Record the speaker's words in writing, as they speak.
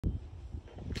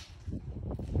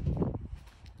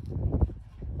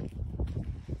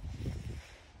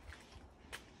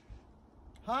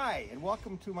Hi, and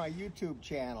welcome to my YouTube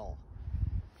channel,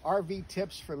 RV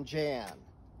Tips from Jan.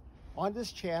 On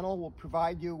this channel, we'll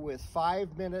provide you with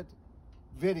 5-minute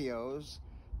videos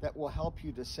that will help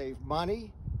you to save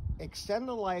money, extend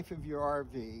the life of your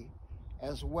RV,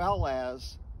 as well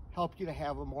as help you to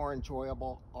have a more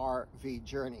enjoyable RV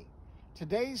journey.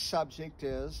 Today's subject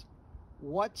is,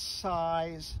 what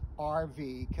size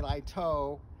RV can I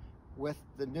tow with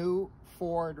the new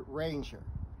Ford Ranger?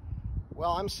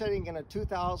 Well, I'm sitting in a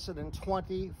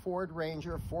 2020 Ford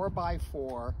Ranger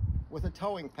 4x4 with a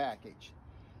towing package.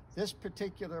 This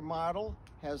particular model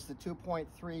has the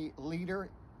 2.3 liter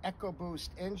EcoBoost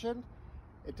engine.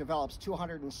 It develops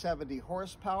 270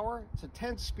 horsepower. It's a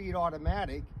 10-speed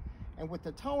automatic, and with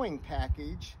the towing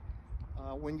package,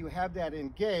 when you have that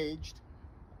engaged,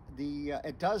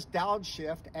 it does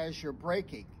downshift as you're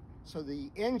braking. So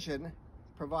the engine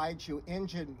provides you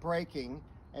engine braking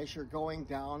as you're going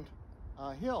down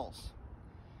hills.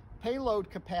 Payload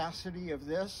capacity of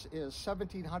this is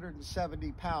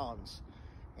 1,770 pounds,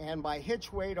 and my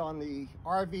hitch weight on the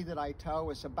RV that I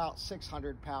tow is about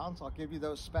 600 pounds. I'll give you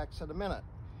those specs in a minute.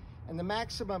 And the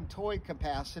maximum towing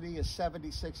capacity is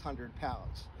 7,600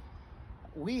 pounds.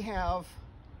 We have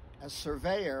a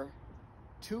Surveyor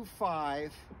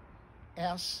 25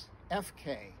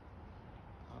 SFK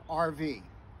RV.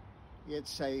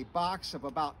 It's a box of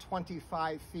about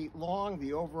 25 feet long.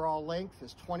 The overall length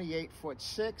is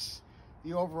 28'6".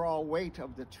 The overall weight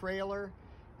of the trailer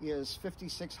is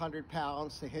 5,600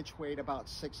 pounds. The hitch weight about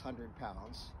 600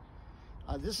 pounds.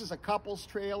 This is a couples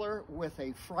trailer with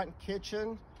a front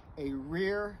kitchen, a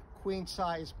rear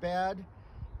queen-size bed,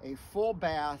 a full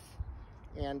bath,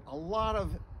 and a lot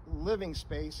of living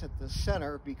space at the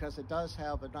center because it does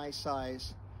have a nice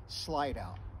size slide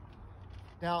out.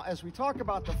 Now, as we talk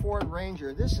about the Ford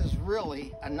Ranger, this is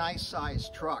really a nice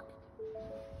sized truck.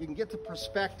 You can get the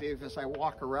perspective as I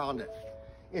walk around it.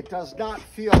 It does not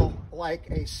feel like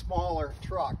a smaller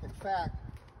truck. In fact,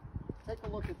 take a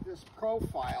look at this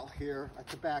profile here at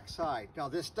the back side. Now,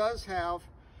 this does have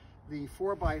the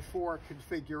 4x4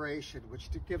 configuration, which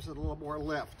gives it a little more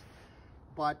lift.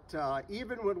 But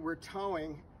even when we're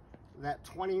towing that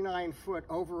 29-foot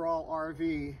overall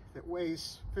RV that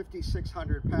weighs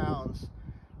 5,600 pounds,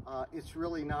 it's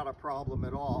really not a problem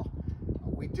at all.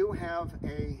 We do have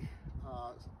a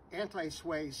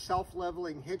anti-sway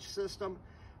self-leveling hitch system,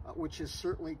 which is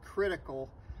certainly critical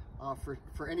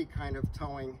for any kind of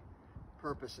towing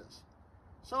purposes.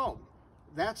 So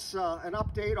that's an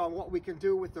update on what we can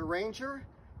do with the Ranger.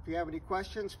 If you have any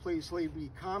questions, please leave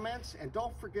me comments, and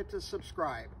don't forget to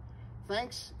subscribe.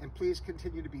 Thanks, and please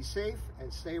continue to be safe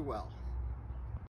and stay well.